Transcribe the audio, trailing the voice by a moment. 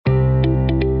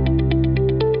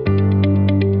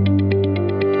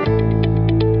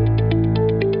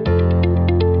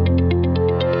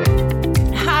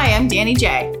Annie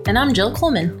J. And I'm Jill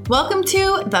Coleman. Welcome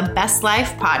to the Best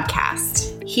Life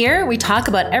Podcast. Here we talk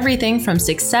about everything from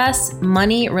success,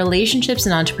 money, relationships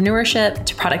and entrepreneurship,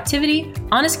 to productivity,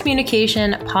 honest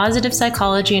communication, positive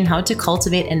psychology, and how to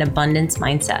cultivate an abundance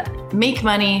mindset. Make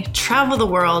money, travel the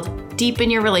world, deepen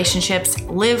your relationships,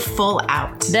 live full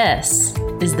out. This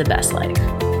is the best life.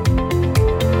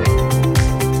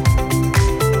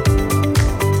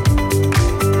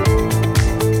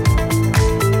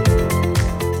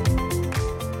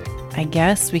 I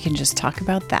guess we can just talk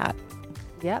about that.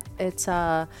 Yep, it's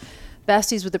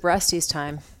besties with the breasties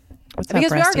time. What's up,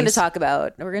 because we are breasties? going to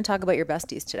talk about your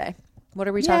besties today. What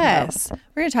are we talking about?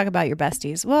 We're going to talk about your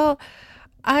besties. Well,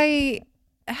 I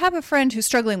have a friend who's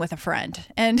struggling with a friend,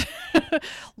 and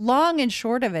long and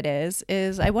short of it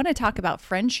is I want to talk about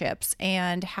friendships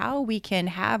and how we can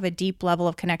have a deep level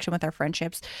of connection with our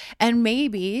friendships. And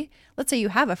maybe, let's say you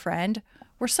have a friend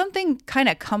where something kind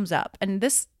of comes up, and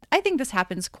I think this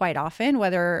happens quite often,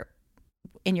 whether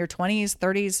in your 20s,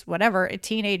 30s, whatever,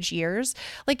 teenage years.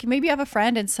 Like maybe you have a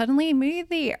friend and suddenly maybe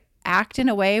they act in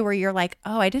a way where you're like,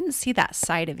 oh, I didn't see that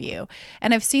side of you.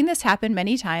 And I've seen this happen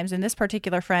many times. And this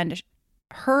particular friend,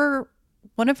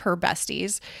 one of her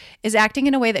besties is acting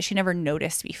in a way that she never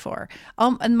noticed before.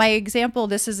 And my example,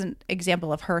 this isn't an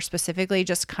example of her specifically,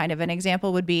 just kind of an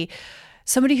example would be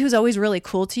somebody who's always really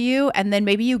cool to you, and then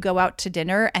maybe you go out to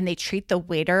dinner and they treat the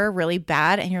waiter really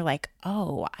bad and you're like,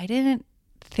 oh, I didn't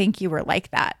think you were like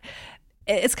that.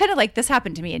 It's kind of like this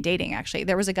happened to me in dating, actually.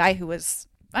 There was a guy who was,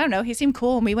 I don't know, he seemed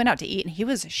cool and we went out to eat and he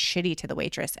was shitty to the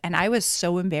waitress and I was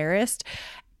so embarrassed.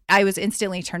 I was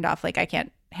instantly turned off, like I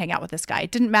can't hang out with this guy.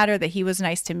 It didn't matter that he was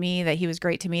nice to me, that he was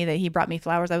great to me, that he brought me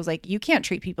flowers. I was like, you can't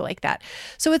treat people like that.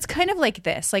 So it's kind of like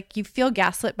this, like you feel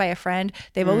gaslit by a friend.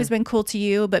 They've always been cool to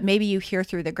you, but maybe you hear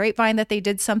through the grapevine that they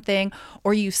did something,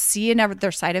 or you see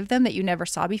another side of them that you never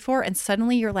saw before. And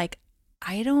suddenly you're like,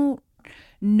 I don't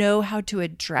know how to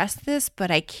address this,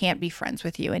 but I can't be friends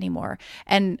with you anymore.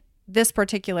 And this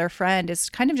particular friend is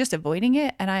kind of just avoiding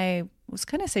it. And I was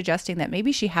kind of suggesting that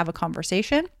maybe she have a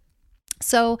conversation.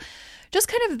 So just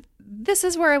kind of, this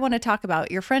is where I want to talk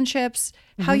about your friendships,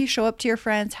 how you show up to your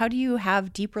friends, how do you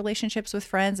have deep relationships with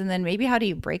friends, and then maybe how do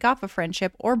you break off a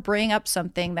friendship or bring up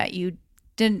something that you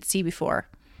didn't see before.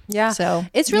 Yeah. So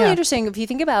it's really interesting. If you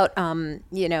think about,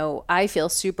 I feel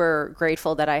super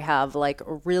grateful that I have like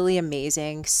a really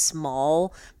amazing,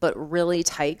 small, but really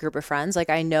tight group of friends. Like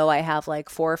I know I have like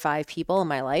 4 or 5 people in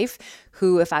my life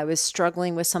who, if I was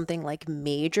struggling with something like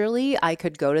majorly, I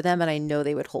could go to them and I know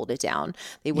they would hold it down.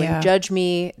 They wouldn't judge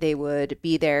me. They would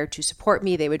be there to support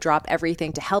me. They would drop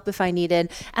everything to help if I needed.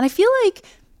 And I feel like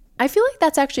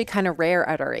that's actually kind of rare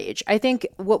at our age. I think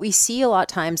what we see a lot of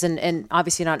times, and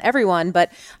obviously not everyone,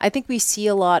 but I think we see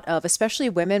a lot of, especially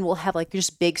women will have like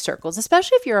just big circles,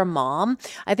 especially if you're a mom.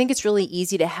 I think it's really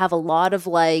easy to have a lot of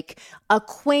like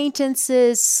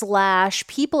acquaintances /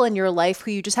 people in your life who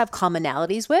you just have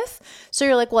commonalities with. So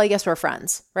you're like, well, I guess we're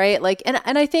friends, right? Like, and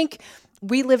I think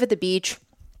we live at the beach.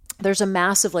 There's a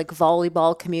massive like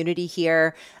volleyball community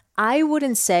here. I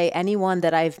wouldn't say anyone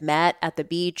that I've met at the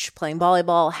beach playing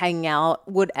volleyball, hanging out,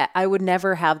 I would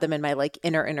never have them in my like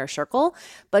inner circle.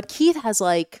 But Keith has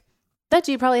like, that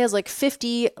dude probably has like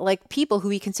 50 like people who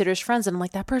he considers friends. And I'm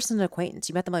like, that person's an acquaintance.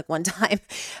 You met them like one time.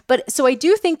 But so I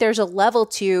do think there's a level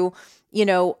to,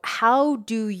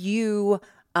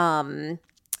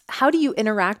 how do you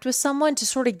interact with someone to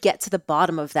sort of get to the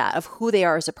bottom of that, of who they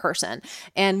are as a person?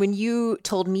 And when you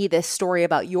told me this story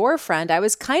about your friend, I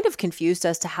was kind of confused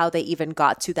as to how they even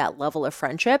got to that level of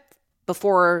friendship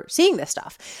before seeing this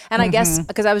stuff. And I guess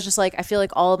because I was just like, I feel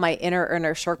like all of my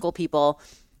inner circle people,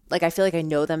 like I feel like I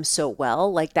know them so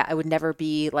well, like that I would never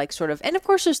be like sort of, and of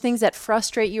course there's things that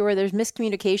frustrate you or there's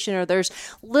miscommunication or there's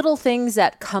little things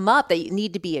that come up that you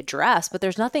need to be addressed, but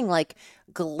there's nothing like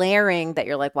glaring that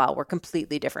you're like, wow, we're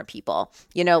completely different people.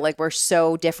 Like we're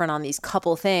so different on these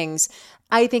couple things.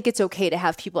 I think it's okay to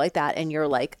have people like that in your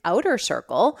like outer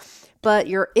circle, but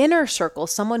your inner circle,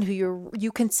 someone who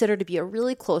you consider to be a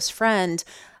really close friend,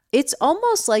 it's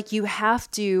almost like you have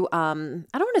to, I don't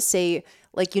want to say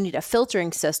like you need a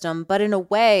filtering system, but in a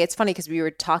way, it's funny because we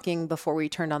were talking before we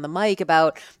turned on the mic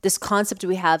about this concept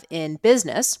we have in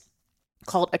business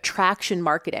called attraction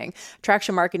marketing.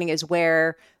 Attraction marketing is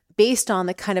where, based on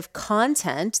the kind of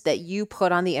content that you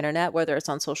put on the internet, whether it's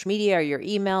on social media or your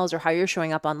emails or how you're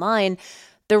showing up online,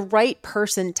 the right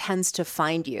person tends to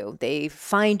find you. They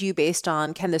find you based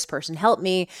on, can this person help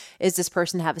me? Is this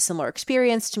person have a similar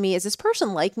experience to me? Is this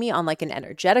person like me on like an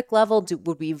energetic level?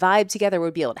 Would we vibe together? Would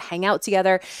we be able to hang out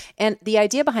together? And the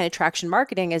idea behind attraction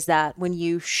marketing is that when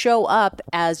you show up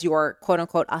as your quote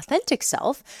unquote authentic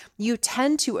self, you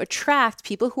tend to attract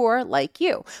people who are like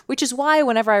you, which is why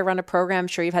whenever I run a program, I'm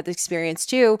sure you've had this experience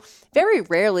too, very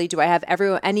rarely do I have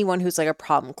anyone who's like a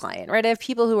problem client, right? I have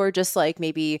people who are just like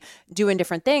maybe doing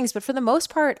different things, but for the most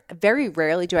part, very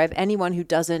rarely do I have anyone who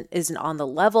isn't on the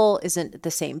level, isn't the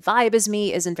same vibe as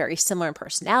me, isn't very similar in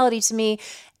personality to me.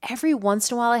 Every once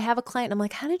in a while I have a client and I'm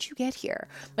like, how did you get here?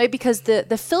 Right? Because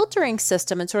the filtering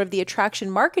system and sort of the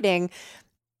attraction marketing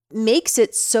makes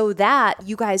it so that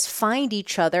you guys find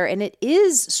each other and it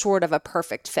is sort of a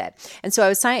perfect fit. And so I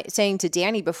was saying to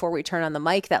Danny before we turn on the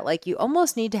mic that like you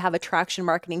almost need to have attraction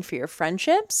marketing for your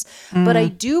friendships. But I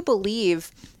do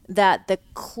believe that the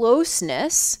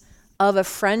closeness of a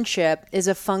friendship is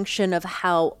a function of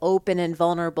how open and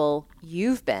vulnerable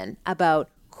you've been about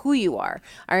who you are.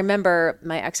 I remember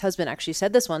my ex-husband actually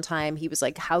said this one time. He was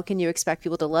like, how can you expect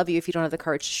people to love you if you don't have the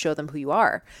courage to show them who you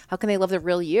are? How can they love the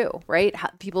real you, right?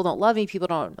 People don't love me. People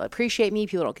don't appreciate me.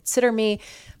 People don't consider me,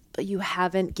 but you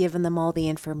haven't given them all the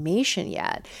information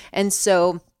yet. And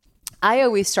so I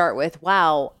always start with,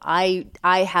 wow, I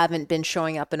haven't been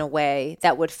showing up in a way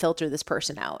that would filter this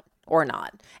person out or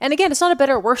not. And again, it's not a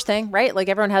better or worse thing, right? Like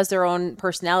everyone has their own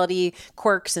personality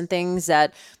quirks and things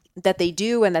that they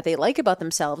do and that they like about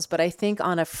themselves. But I think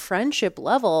on a friendship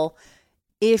level,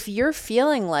 if you're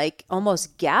feeling like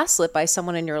almost gaslit by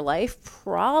someone in your life,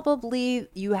 probably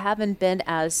you haven't been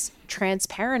as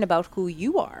transparent about who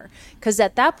you are. Because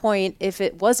at that point, if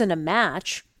it wasn't a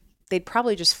match, they'd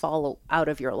probably just fall out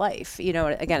of your life. You know,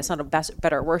 again, it's not a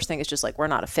better or worse thing. It's just like, we're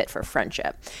not a fit for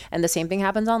friendship. And the same thing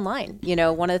happens online. You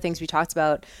know, one of the things we talked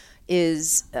about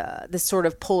is this sort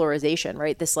of polarization,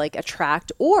 right? This like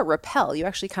attract or repel. You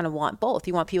actually kind of want both.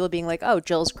 You want people being like, oh,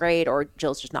 Jill's great, or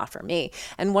Jill's just not for me.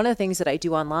 And one of the things that I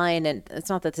do online, and it's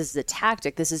not that this is a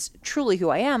tactic, this is truly who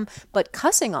I am, but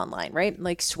cussing online, right?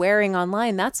 Like swearing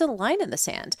online, that's a line in the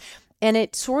sand. And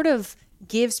it sort of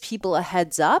gives people a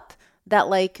heads up that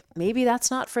like, maybe that's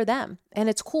not for them. And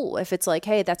it's cool if it's like,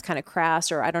 hey, that's kind of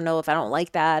crass, or I don't know if I don't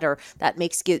like that, or that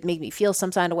make me feel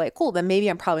some kind of way. Cool, then maybe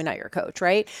I'm probably not your coach,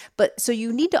 right? But so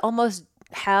you need to almost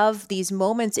have these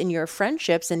moments in your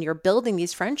friendships, and you're building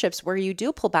these friendships where you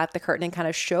do pull back the curtain and kind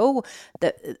of show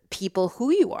the people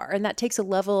who you are. And that takes a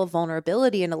level of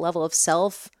vulnerability and a level of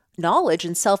self-knowledge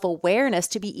and self-awareness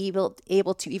to be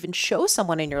able to even show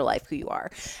someone in your life who you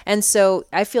are. And so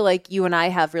I feel like you and I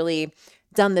have really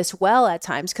done this well at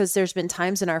times, because there's been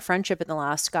times in our friendship in the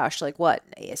last,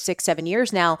 6-7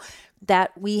 years now,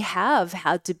 that we have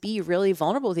had to be really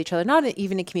vulnerable with each other, not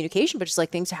even in communication, but just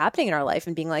like things happening in our life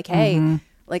and being like, hey,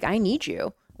 like, I need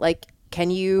you. Like,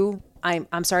 can you,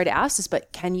 I'm sorry to ask this,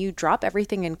 but can you drop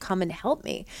everything and come and help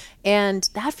me? And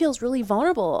that feels really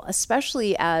vulnerable,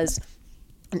 especially as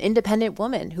an independent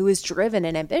woman who is driven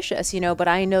and ambitious, you know, but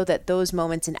I know that those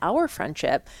moments in our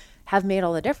friendship have made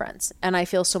all the difference. And I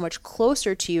feel so much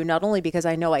closer to you, not only because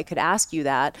I know I could ask you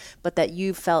that, but that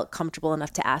you felt comfortable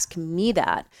enough to ask me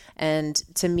that. And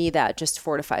to me, that just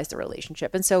fortifies the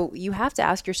relationship. And so you have to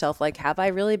ask yourself, like, have I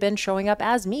really been showing up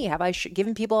as me? Have I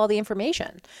given people all the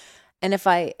information? And if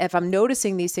I'm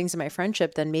noticing these things in my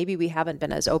friendship, then maybe we haven't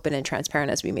been as open and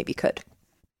transparent as we maybe could.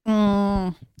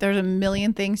 There's a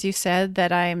million things you said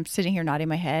that I'm sitting here nodding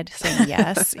my head saying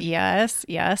yes, yes,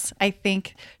 yes. I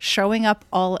think showing up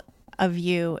all of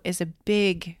you is a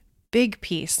big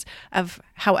piece of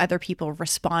how other people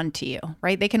respond to you,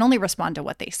 right? They can only respond to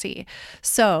what they see.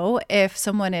 So if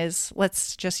someone is,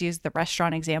 let's just use the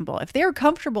restaurant example, if they're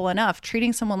comfortable enough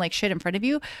treating someone like shit in front of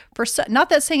you, not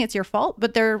that saying it's your fault,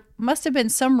 but there must have been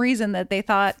some reason that they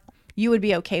thought you would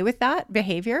be okay with that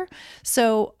behavior.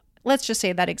 So let's just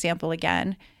say that example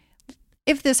again.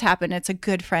 If this happened, it's a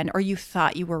good friend, or you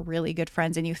thought you were really good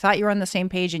friends and you thought you were on the same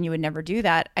page and you would never do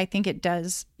that, I think it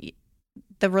does.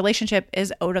 The relationship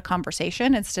is owed a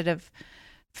conversation instead of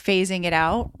phasing it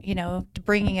out, you know,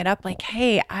 bringing it up like,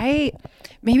 hey,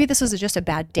 maybe this was just a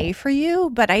bad day for you,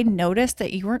 but I noticed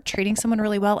that you weren't treating someone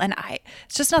really well. And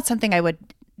it's just not something I would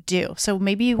do. So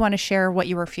maybe you want to share what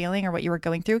you were feeling or what you were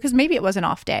going through, because maybe it was an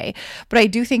off day. But I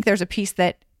do think there's a piece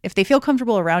that if they feel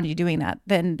comfortable around you doing that,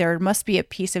 then there must be a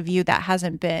piece of you that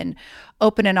hasn't been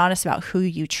open and honest about who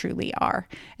you truly are.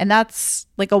 And that's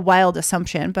like a wild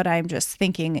assumption, but I'm just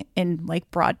thinking in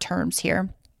like broad terms here.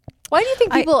 Why do you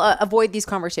think people avoid these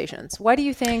conversations? Why do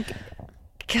you think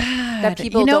that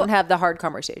people don't have the hard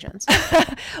conversations?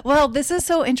 Well, this is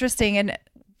so interesting. And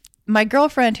my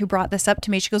girlfriend who brought this up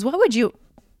to me, she goes, what would you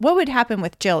what would happen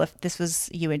with Jill if this was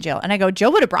you and Jill? And I go,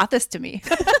 Jill would have brought this to me.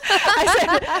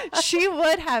 I said, she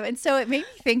would have. And so it made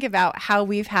me think about how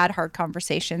we've had hard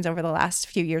conversations over the last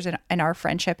few years in our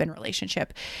friendship and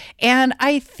relationship. And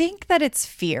I think that it's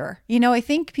fear. I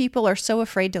think people are so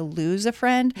afraid to lose a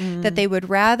friend that they would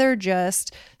rather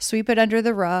just sweep it under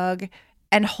the rug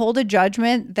and hold a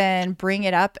judgment than bring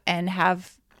it up and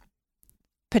have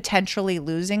potentially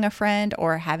losing a friend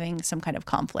or having some kind of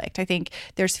conflict. I think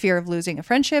there's fear of losing a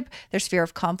friendship. There's fear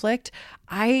of conflict.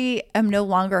 I am no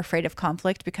longer afraid of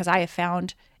conflict because I have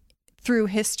found through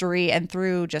history and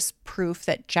through just proof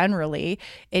that generally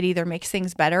it either makes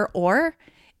things better, or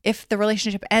if the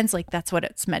relationship ends, like that's what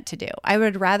it's meant to do. I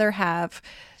would rather have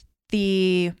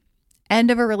the end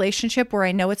of a relationship where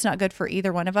I know it's not good for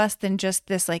either one of us than just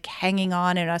this like hanging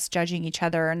on and us judging each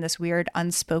other and this weird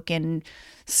unspoken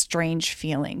strange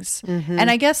feelings.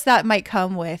 And I guess that might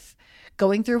come with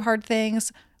going through hard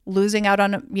things, losing out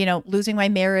on, losing my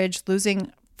marriage,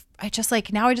 I just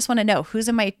want to know who's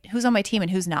on my team and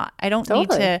who's not. I don't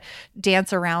need to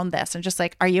dance around this and just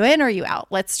like, are you in or are you out?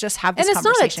 Let's just have this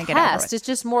conversation. And it's not a test. It's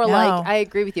just more like, I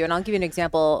agree with you. And I'll give you an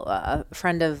example. A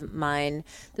friend of mine,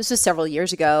 this was several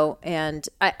years ago, and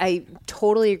I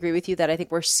totally agree with you that I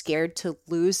think we're scared to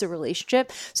lose the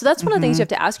relationship. So that's one of the things you have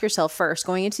to ask yourself first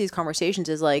going into these conversations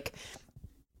is like,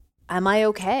 am I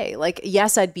okay? Like,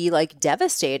 yes, I'd be like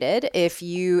devastated if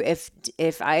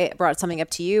I brought something up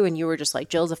to you and you were just like,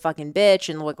 Jill's a fucking bitch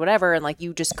and like whatever, and like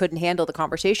you just couldn't handle the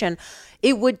conversation.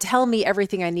 It would tell me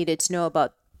everything I needed to know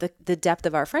about the depth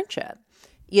of our friendship,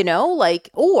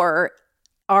 or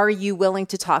are you willing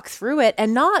to talk through it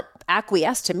and not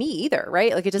acquiesce to me either,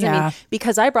 right? Like it doesn't mean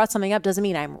because I brought something up doesn't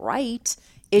mean I'm right.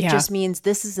 It just means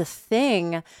this is a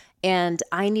thing. And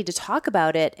I need to talk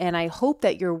about it. And I hope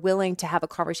that you're willing to have a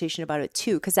conversation about it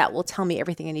too, because that will tell me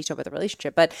everything I need to know about the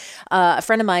relationship. But a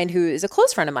friend of mine who is a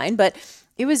close friend of mine, but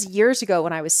it was years ago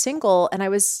when I was single and I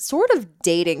was sort of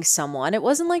dating someone. It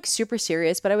wasn't like super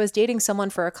serious, but I was dating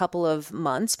someone for a couple of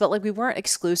months, but like we weren't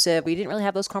exclusive. We didn't really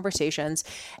have those conversations.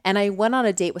 And I went on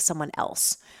a date with someone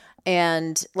else.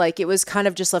 And like, it was kind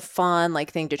of just a fun like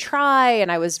thing to try.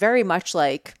 And I was very much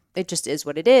like, it just is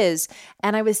what it is.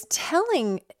 And I was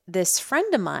telling this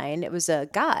friend of mine, it was a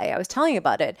guy, I was telling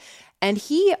about it. And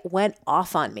he went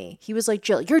off on me. He was like,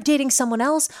 Jill, you're dating someone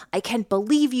else. I can't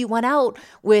believe you went out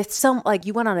with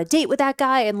you went on a date with that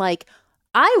guy. And like,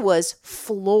 I was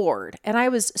floored. And I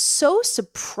was so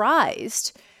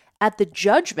surprised at the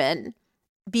judgment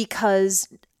because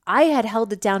I had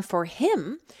held it down for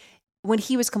him when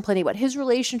he was complaining about his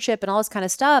relationship and all this kind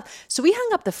of stuff. So we hung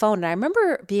up the phone and I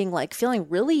remember being like feeling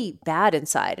really bad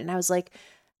inside. And I was like,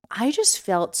 I just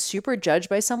felt super judged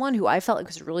by someone who I felt like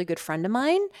was a really good friend of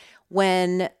mine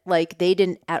when like they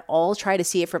didn't at all try to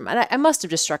see it from, and I must have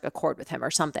just struck a chord with him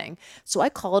or something. So I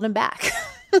called him back.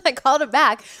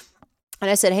 And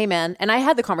I said, hey man, and I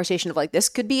had the conversation of like, this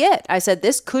could be it. I said,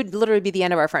 this could literally be the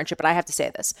end of our friendship, but I have to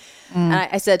say this. And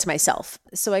I said it to myself.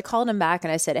 So I called him back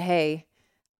and I said, hey,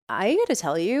 I got to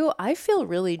tell you, I feel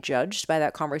really judged by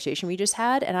that conversation we just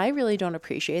had. And I really don't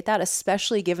appreciate that,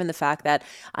 especially given the fact that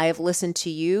I have listened to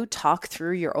you talk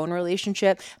through your own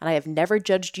relationship. And I have never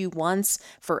judged you once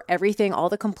for everything, all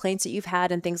the complaints that you've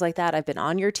had and things like that. I've been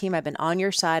on your team. I've been on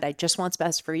your side. I just want what's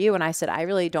best for you. And I said, I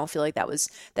really don't feel like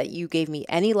that you gave me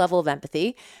any level of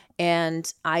empathy.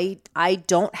 And I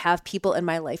don't have people in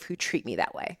my life who treat me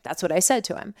that way. That's what I said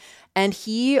to him. And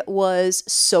he was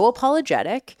so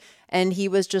apologetic. And he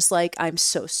was just like, I'm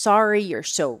so sorry. You're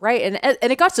so right. And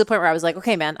it got to the point where I was like,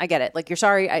 okay, man, I get it. Like, you're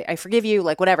sorry. I forgive you.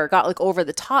 Like, whatever. Got like over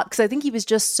the top. Because I think he was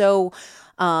just so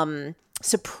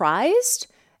surprised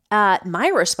at my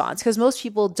response. Because most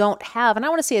people don't have, and I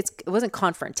want to say it wasn't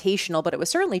confrontational, but it was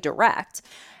certainly direct.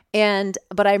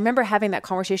 But I remember having that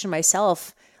conversation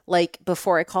myself like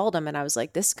before I called him and I was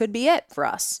like, this could be it for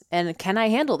us. And can I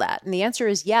handle that? And the answer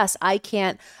is yes, I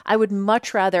can't. I would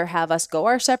much rather have us go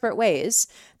our separate ways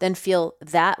than feel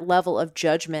that level of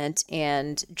judgment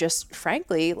and just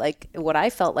frankly, like what I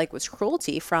felt like was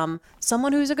cruelty from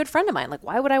someone who's a good friend of mine. Like,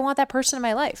 why would I want that person in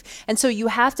my life? And so you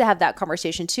have to have that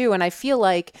conversation too. And I feel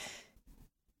like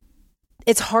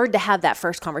it's hard to have that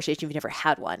first conversation if you've never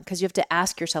had one, because you have to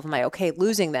ask yourself, am I okay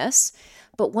losing this?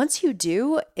 But once you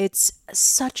do, it's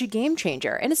such a game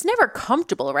changer. And it's never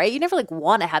comfortable, right? You never like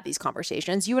want to have these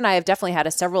conversations. You and I have definitely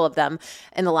had several of them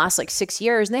in the last like 6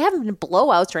 years, and they haven't been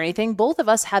blowouts or anything. Both of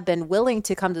us have been willing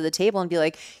to come to the table and be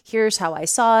like, here's how I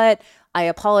saw it. I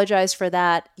apologize for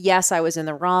that. Yes, I was in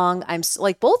the wrong. I'm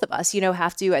like both of us,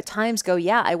 have to at times go,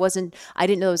 yeah, I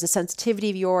didn't know it was a sensitivity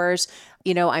of yours.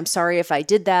 I'm sorry if I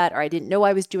did that, or I didn't know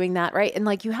I was doing that, right? And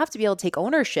like, you have to be able to take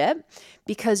ownership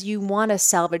because you want to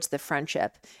salvage the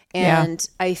friendship. And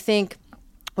I think,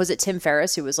 was it Tim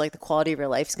Ferriss who was like, the quality of your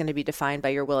life is going to be defined by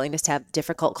your willingness to have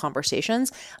difficult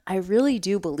conversations? I really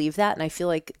do believe that. And I feel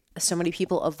like so many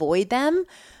people avoid them.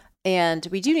 And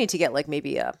we do need to get like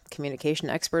maybe a communication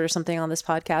expert or something on this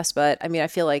podcast. But I mean, I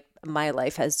feel like my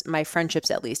friendships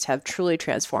at least have truly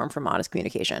transformed from honest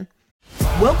communication.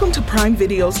 Welcome to Prime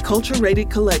Video's Culture-Rated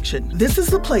Collection. This is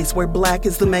the place where Black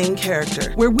is the main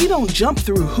character, where we don't jump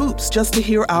through hoops just to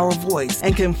hear our voice,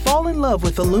 and can fall in love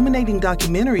with illuminating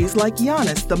documentaries like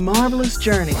Giannis, The Marvelous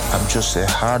Journey. I'm just a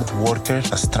hard worker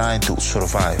that's trying to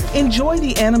survive. Enjoy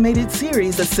the animated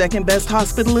series, The Second Best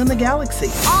Hospital in the Galaxy.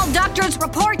 All doctors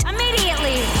report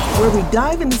immediately! Where we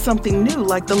dive into something new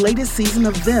like the latest season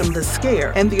of Them, The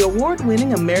Scare, and the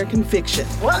award-winning American Fiction.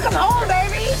 Welcome home,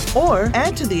 baby! Or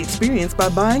add to the experience by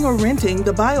buying or renting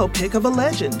the biopic of a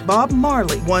legend, Bob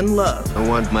Marley, One Love. I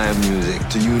want my music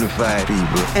to unify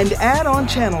people. And add on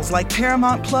channels like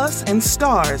Paramount Plus and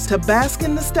Stars to bask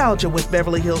in nostalgia with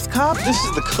Beverly Hills Cop. This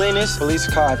is the cleanest police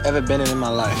car I've ever been in my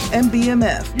life. And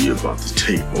BMF. You're about to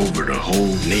take over the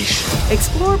whole nation.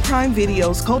 Explore Prime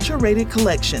Video's Culture-Rated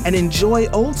Collection and enjoy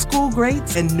old school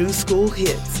greats and new school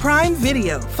hits. Prime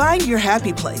Video. Find your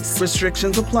happy place.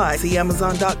 Restrictions apply. See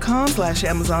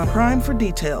Amazon.com/Amazon Prime for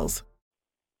details.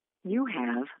 You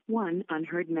have one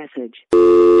unheard message.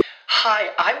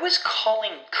 Hi, I was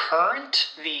calling Current,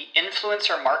 the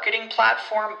influencer marketing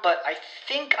platform, but I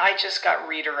think I just got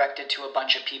redirected to a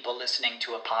bunch of people listening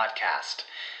to a podcast.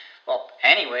 Well,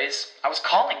 anyways, I was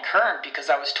calling Current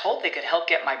because I was told they could help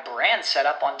get my brand set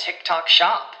up on TikTok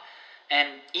Shop, and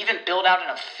even build out an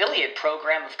affiliate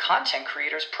program of content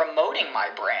creators promoting my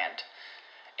brand,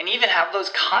 and even have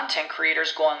those content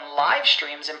creators go on live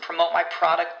streams and promote my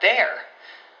product there.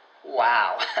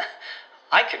 Wow,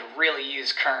 I could really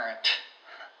use Current.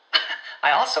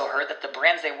 I also heard that the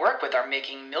brands they work with are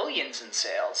making millions in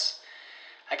sales.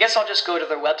 I guess I'll just go to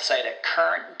their website at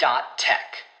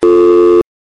current.tech.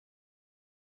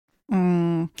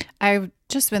 I've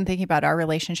just been thinking about our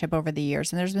relationship over the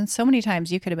years, and there's been so many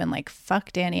times you could have been like,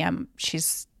 fuck Danny,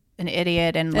 she's an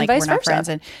idiot, and like, we're not friends.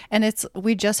 And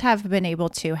we just have been able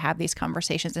to have these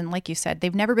conversations. And like you said,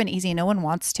 they've never been easy. No one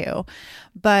wants to,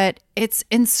 but it's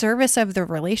in service of the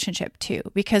relationship too,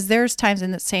 because there's times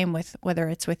in the same with, whether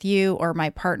it's with you or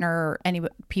my partner or any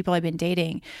people I've been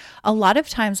dating, a lot of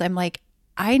times I'm like,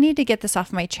 I need to get this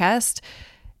off my chest.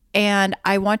 And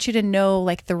I want you to know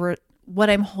like what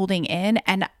I'm holding in,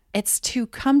 and it's to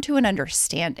come to an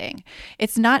understanding.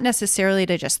 It's not necessarily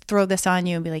to just throw this on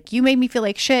you and be like, you made me feel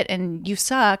like shit and you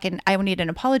suck and I need an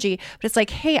apology. But it's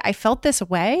like, hey, I felt this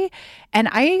way and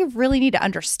I really need to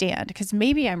understand because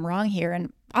maybe I'm wrong here.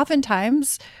 And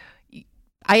oftentimes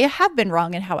I have been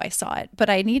wrong in how I saw it, but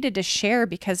I needed to share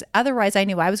because otherwise I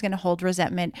knew I was going to hold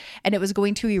resentment and it was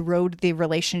going to erode the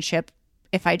relationship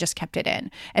if I just kept it in.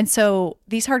 And so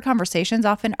these hard conversations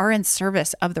often are in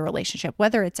service of the relationship,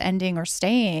 whether it's ending or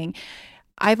staying.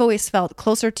 I've always felt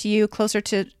closer to you, closer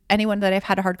to anyone that I've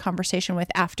had a hard conversation with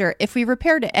after, if we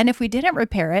repaired it. And if we didn't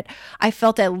repair it, I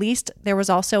felt at least there was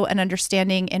also an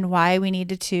understanding in why we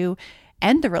needed to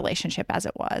end the relationship as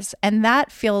it was. And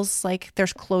that feels like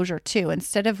there's closure too,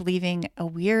 instead of leaving a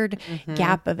weird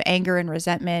gap of anger and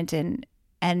resentment and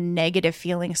negative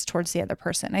feelings towards the other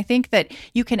person. I think that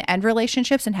you can end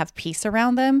relationships and have peace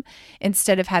around them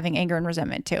instead of having anger and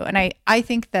resentment too. And I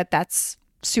think that that's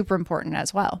super important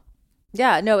as well.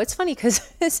 Yeah, no, it's funny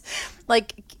because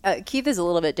like Keith is a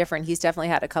little bit different. He's definitely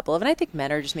had a couple of, and I think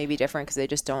men are just maybe different because they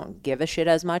just don't give a shit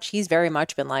as much. He's very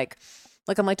much been like,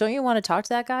 I'm like, don't you want to talk to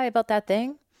that guy about that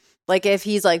thing? Like if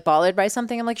he's like bothered by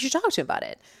something, I'm like, you should talk to him about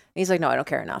it. And he's like, no, I don't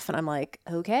care enough. And I'm like,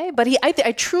 okay. But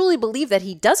I truly believe that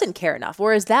he doesn't care enough.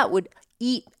 Whereas that would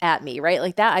eat at me, right?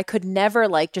 Like that, I could never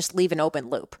like just leave an open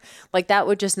loop. Like that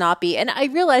would just not be. And I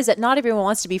realize that not everyone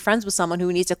wants to be friends with someone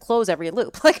who needs to close every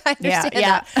loop. Like I understand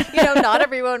that, not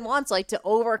everyone wants like to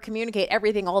over communicate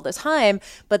everything all the time,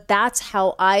 but that's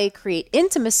how I create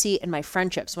intimacy in my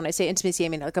friendships. When I say intimacy, I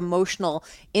mean like emotional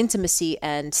intimacy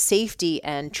and safety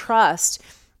and trust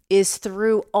is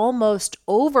through almost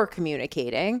over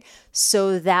communicating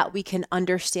so that we can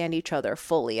understand each other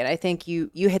fully. And I think you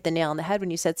hit the nail on the head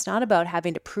when you said it's not about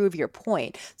having to prove your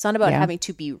point. It's not about having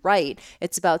to be right.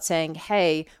 It's about saying,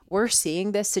 hey, we're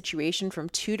seeing this situation from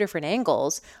two different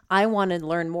angles. I want to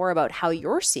learn more about how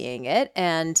you're seeing it.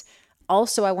 And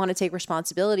also I want to take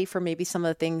responsibility for maybe some of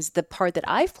the things, the part that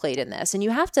I've played in this. And you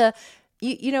have to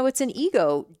it's an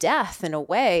ego death in a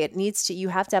way. You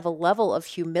have to have a level of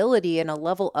humility and a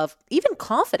level of even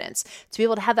confidence to be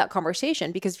able to have that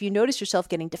conversation. Because if you notice yourself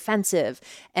getting defensive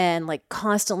and like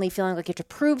constantly feeling like you have to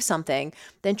prove something,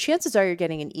 then chances are you're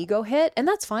getting an ego hit. And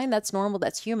that's fine. That's normal.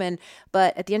 That's human.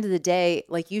 But at the end of the day,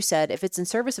 like you said, if it's in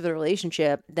service of the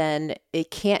relationship, then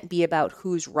it can't be about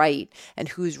who's right and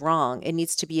who's wrong. It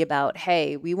needs to be about,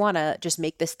 hey, we want to just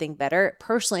make this thing better.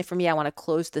 Personally, for me, I want to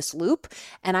close this loop,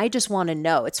 and I just want to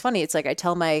know. It's funny. It's like I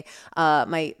tell my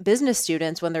my business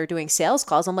students when they're doing sales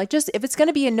calls, I'm like, just if it's going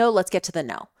to be a no, let's get to the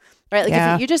no. Right? Like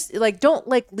if you just like don't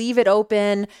like leave it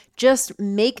open, just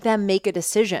make them make a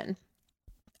decision.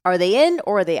 Are they in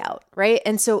or are they out? Right?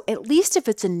 And so at least if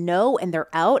it's a no and they're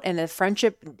out and the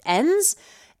friendship ends,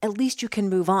 at least you can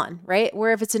move on, right?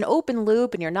 Where if it's an open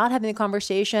loop and you're not having a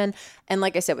conversation, and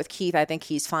like I said with Keith, I think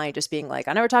he's fine just being like,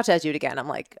 I never talk to that dude again. I'm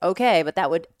like, okay, but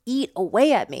that would eat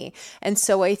away at me. And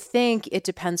so I think it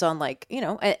depends on like,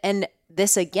 and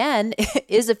this again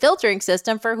is a filtering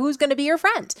system for who's going to be your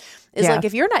friend. It's like,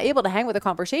 if you're not able to hang with a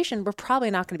conversation, we're probably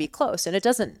not going to be close. And it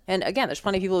doesn't, and again, there's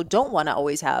plenty of people who don't want to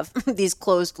always have these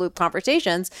closed loop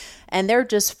conversations, and they're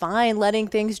just fine letting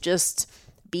things just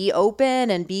be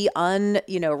open and be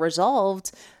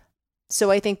resolved.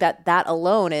 So I think that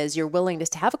alone is your willingness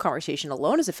to have a conversation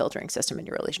alone is a filtering system in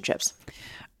your relationships.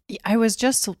 I was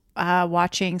just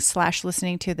watching /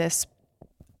 listening to this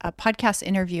podcast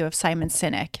interview of Simon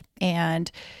Sinek, and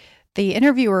the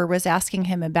interviewer was asking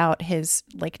him about his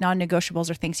like non-negotiables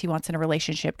or things he wants in a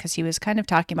relationship, because he was kind of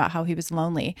talking about how he was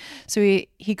lonely. So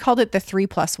he called it the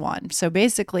 3+1. So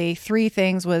basically 3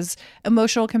 things was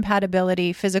emotional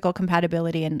compatibility, physical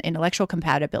compatibility, and intellectual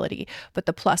compatibility. But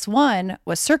the +1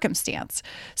 was circumstance.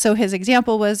 So his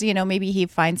example was, maybe he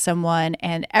finds someone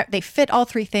and they fit all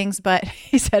 3 things, but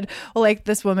he said, well, like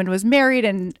this woman was married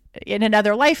and in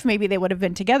another life, maybe they would have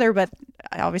been together, but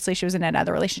obviously she was in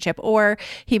another relationship. Or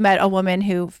he met a woman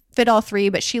who fit all 3,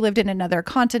 but she lived in another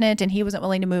continent and he wasn't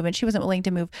willing to move and she wasn't willing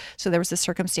to move. So there was this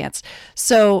circumstance.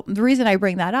 So the reason I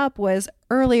bring that up was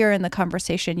earlier in the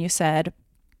conversation, you said,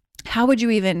 how would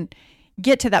you even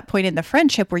get to that point in the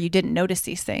friendship where you didn't notice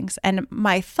these things? And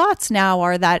my thoughts now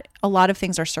are that a lot of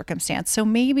things are circumstance. So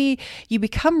maybe you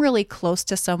become really close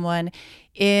to someone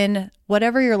in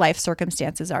whatever your life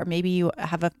circumstances are. Maybe you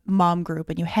have a mom group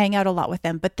and you hang out a lot with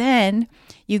them, but then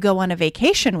you go on a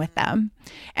vacation with them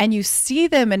and you see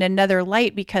them in another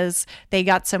light because they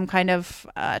got some kind of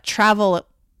travel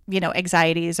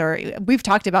anxieties, or we've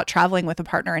talked about traveling with a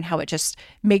partner and how it just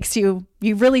makes you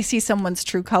really see someone's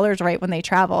true colors right when they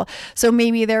travel. So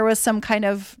maybe there was some kind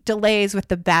of delays with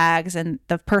the bags and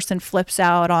the person flips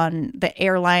out on the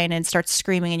airline and starts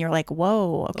screaming and you're like,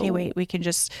 whoa, okay, wait, we can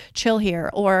just chill here,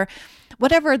 or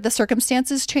whatever the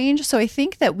circumstances change. So I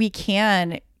think that we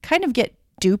can kind of get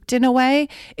duped in a way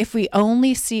if we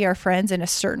only see our friends in a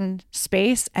certain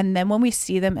space, and then when we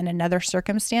see them in another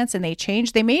circumstance and they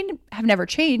change, they may have never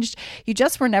changed, you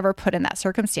just were never put in that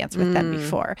circumstance with them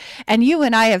before. And you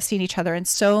and I have seen each other in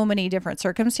so many different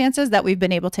circumstances that we've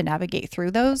been able to navigate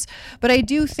through those. But I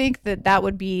do think that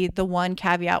would be the one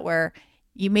caveat where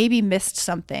you maybe missed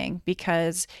something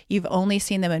because you've only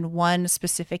seen them in one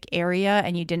specific area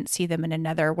and you didn't see them in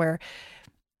another where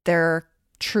their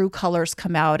true colors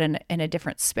come out in a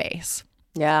different space.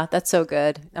 Yeah, that's so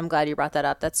good. I'm glad you brought that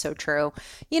up. That's so true.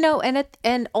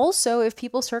 And also if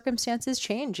people's circumstances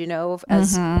change,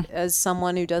 as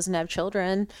someone who doesn't have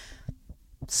children,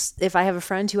 if I have a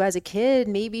friend who has a kid,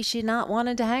 maybe she's not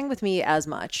wanting to hang with me as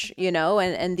much,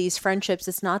 and these friendships,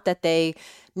 it's not that they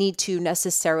need to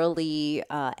necessarily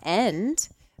end,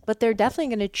 but they're definitely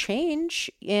going to change.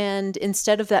 And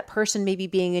instead of that person maybe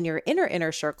being in your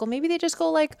inner circle, maybe they just go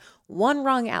like one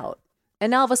rung out. And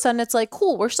now all of a sudden it's like,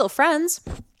 cool, we're still friends,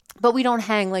 but we don't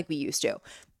hang like we used to.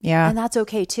 Yeah. And that's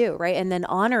okay too, right? And then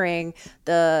honoring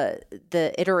the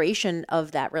iteration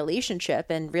of that relationship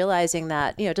and realizing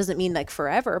that, it doesn't mean like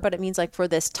forever, but it means like for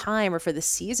this time or for this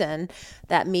season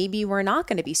that maybe we're not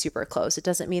going to be super close. It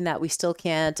doesn't mean that we still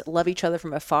can't love each other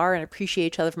from afar and appreciate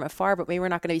each other from afar, but maybe we're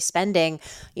not going to be spending,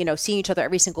 seeing each other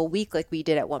every single week like we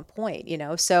did at one point,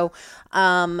 So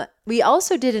we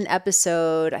also did an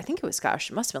episode, I think it was,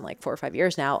 it must have been like 4 or 5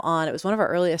 years now it was one of our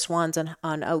earliest ones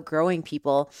on outgrowing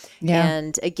people. Yeah.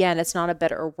 And again, it's not a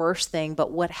better or worse thing,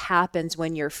 but what happens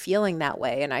when you're feeling that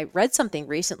way. And I read something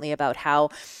recently about how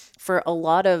for a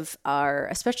lot of our,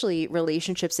 especially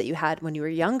relationships that you had when you were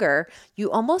younger,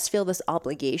 you almost feel this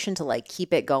obligation to like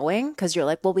keep it going because you're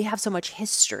like, well, we have so much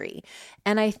history.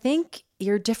 And I think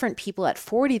you're different people at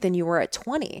 40 than you were at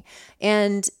 20.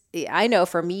 And I know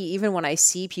for me, even when I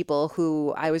see people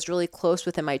who I was really close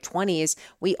with in my 20s,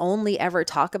 we only ever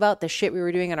talk about the shit we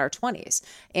were doing in our 20s,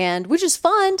 and which is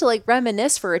fun to like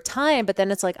reminisce for a time. But then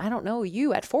it's like, I don't know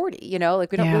you at 40, you know,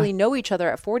 like we don't really know each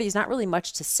other at 40. It's not really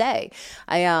much to say.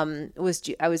 I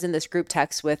was in this group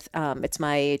text with, it's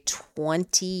my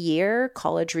 20-year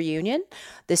college reunion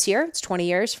this year. It's 20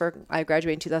 years I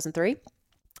graduated in 2003.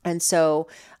 And so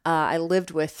I lived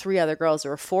with 3 other girls.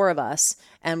 There were 4 of us,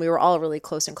 and we were all really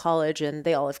close in college, and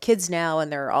they all have kids now,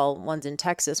 and they're all, one's in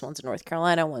Texas, one's in North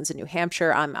Carolina, one's in New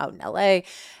Hampshire. I'm out in LA,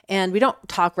 and we don't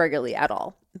talk regularly at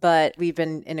all. But we've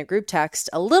been in a group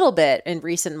text a little bit in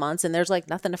recent months, and there's like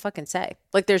nothing to fucking say.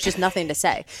 Like there's just nothing to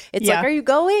say. It's like, are you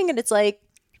going? And it's like,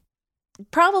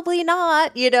 probably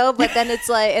not, you know, but then it's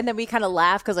like, and then we kind of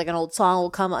laugh because like an old song will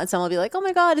come on and someone will be like, oh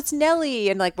my God, it's Nelly.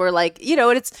 And like, we're like, you know,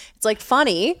 and it's like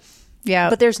funny.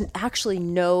 Yeah. But there's actually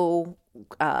no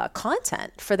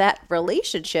content for that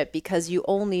relationship because you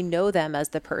only know them as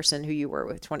the person who you were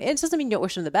with 20. It doesn't mean you don't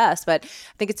wish them the best, but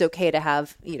I think it's okay to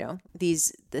have, you know, the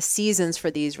seasons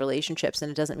for these relationships, and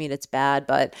it doesn't mean it's bad,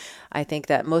 but I think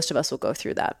that most of us will go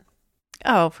through that.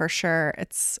 Oh, for sure.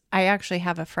 I actually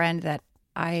have a friend that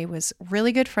I was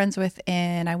really good friends with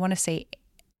in, I want to say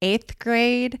 8th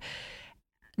grade,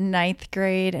 9th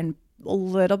grade, and a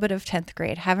little bit of 10th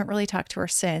grade. Haven't really talked to her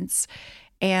since.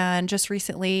 And just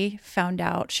recently found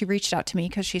out, she reached out to me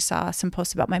because she saw some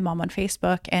posts about my mom on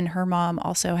Facebook, and her mom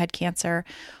also had cancer,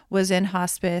 was in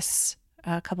hospice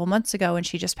a couple months ago, and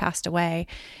she just passed away.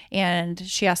 And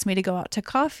she asked me to go out to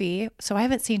coffee. So I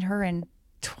haven't seen her in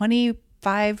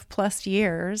 25+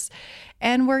 years,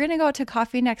 and we're going to go out to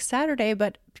coffee next Saturday,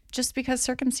 but just because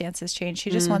circumstances change, she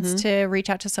just wants to reach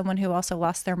out to someone who also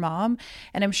lost their mom.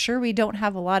 And I'm sure we don't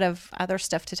have a lot of other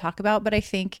stuff to talk about, but I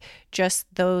think just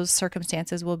those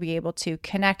circumstances we'll be able to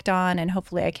connect on, and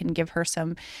hopefully I can give her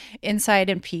some insight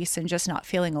and peace and just not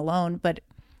feeling alone. But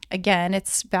again,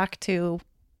 it's back to,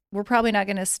 we're probably not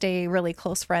going to stay really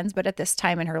close friends, but at this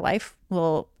time in her life,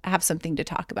 we'll have something to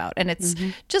talk about. And it's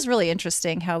just really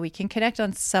interesting how we can connect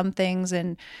on some things.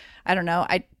 And I don't know,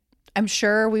 I'm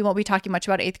sure we won't be talking much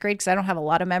about 8th grade because I don't have a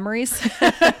lot of memories.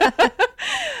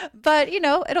 But, you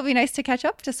know, it'll be nice to catch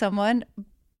up to someone.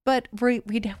 But we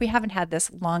haven't had this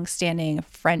long-standing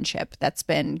friendship that's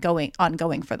been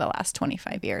ongoing for the last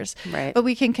 25 years. Right. But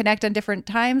we can connect on different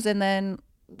times and then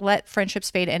let friendships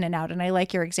fade in and out. And I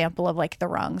like your example of like the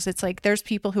rungs. It's like there's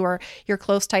people who are your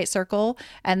close, tight circle,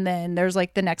 and then there's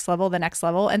like the next level.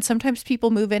 And sometimes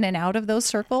people move in and out of those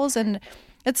circles, and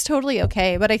it's totally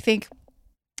okay. But I think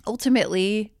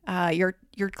ultimately your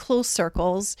close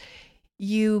circles,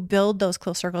 you build those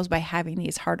close circles by having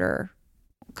these harder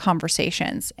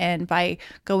conversations and by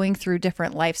going through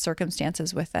different life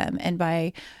circumstances with them and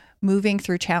by moving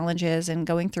through challenges and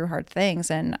going through hard things.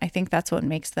 And I think that's what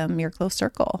makes them your close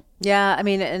circle. Yeah. I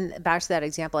mean, and back to that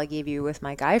example I gave you with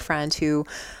my guy friend who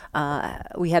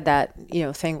we had that, you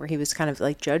know, thing where he was kind of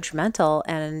like judgmental.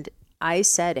 And I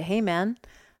said, hey, man,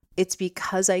 it's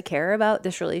because I care about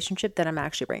this relationship that I'm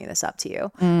actually bringing this up to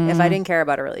you. If I didn't care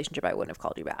about a relationship, I wouldn't have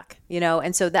called you back, you know?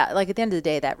 And so that, like, at the end of the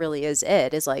day, that really is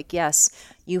it, is like, yes,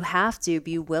 you have to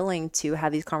be willing to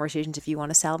have these conversations if you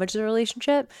want to salvage the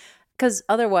relationship. Because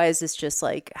otherwise, it's just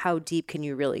like, how deep can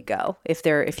you really go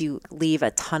if you leave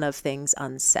a ton of things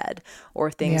unsaid,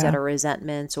 or things that are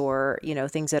resentments, or, you know,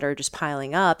 things that are just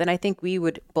piling up. And I think we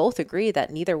would both agree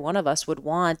that neither one of us would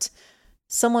want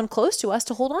someone close to us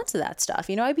to hold on to that stuff.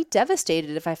 You know, I'd be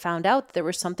devastated if I found out that there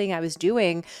was something I was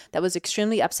doing that was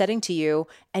extremely upsetting to you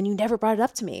and you never brought it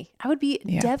up to me. I would be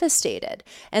devastated.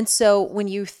 And so when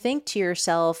you think to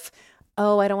yourself,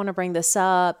 oh, I don't want to bring this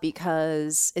up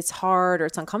because it's hard or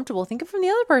it's uncomfortable, think of it from the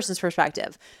other person's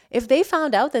perspective. If they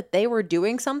found out that they were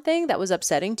doing something that was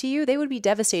upsetting to you, they would be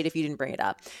devastated if you didn't bring it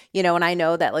up. You know, and I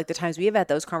know that like the times we have had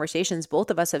those conversations,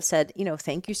 both of us have said, you know,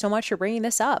 thank you so much for bringing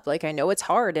this up. Like, I know it's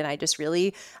hard and I just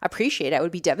really appreciate it. I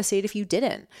would be devastated if you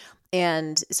didn't.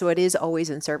 And so it is always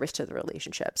in service to the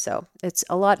relationship. So it's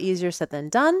a lot easier said than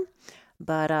done.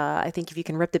 But I think if you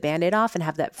can rip the Band-Aid off and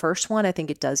have that first one, I think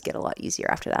it does get a lot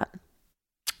easier after that.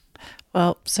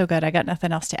 Well, so good. I got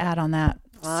nothing else to add on that.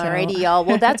 Alrighty, y'all.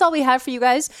 Well, that's all we have for you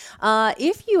guys.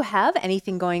 If you have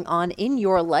anything going on in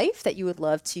your life that you would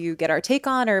love to get our take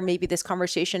on, or maybe this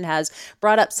conversation has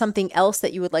brought up something else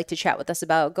that you would like to chat with us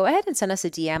about, go ahead and send us a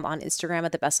DM on Instagram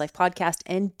at The Best Life Podcast.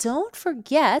 And don't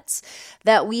forget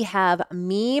that we have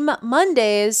Meme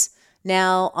Mondays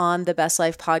now on the Best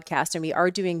Life Podcast, and we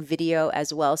are doing video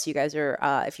as well. So you guys are,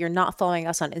 if you're not following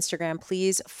us on Instagram,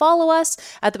 please follow us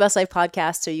at the Best Life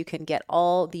Podcast so you can get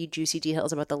all the juicy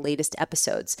details about the latest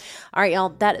episodes. All right, y'all,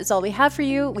 that is all we have for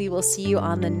you. We will see you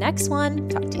on the next one.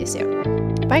 Talk to you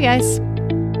soon. Bye, guys.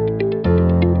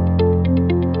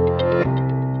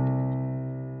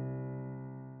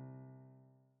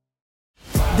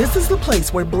 This is the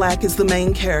place where Black is the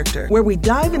main character, where we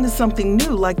dive into something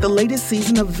new like the latest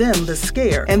season of Them, The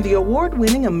Scare, and the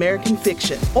award-winning American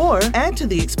Fiction. Or add to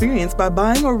the experience by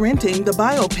buying or renting the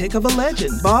biopic of a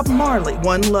legend, Bob Marley,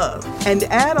 One Love. And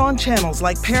add on channels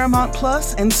like Paramount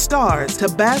Plus and Stars to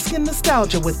bask in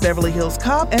nostalgia with Beverly Hills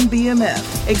Cop and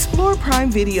BMF. Explore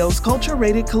Prime Video's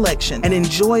culture-rated collection and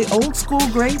enjoy old school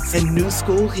greats and new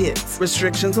school hits.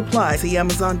 Restrictions apply. See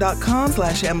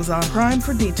Amazon.com/Amazon Prime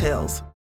for details.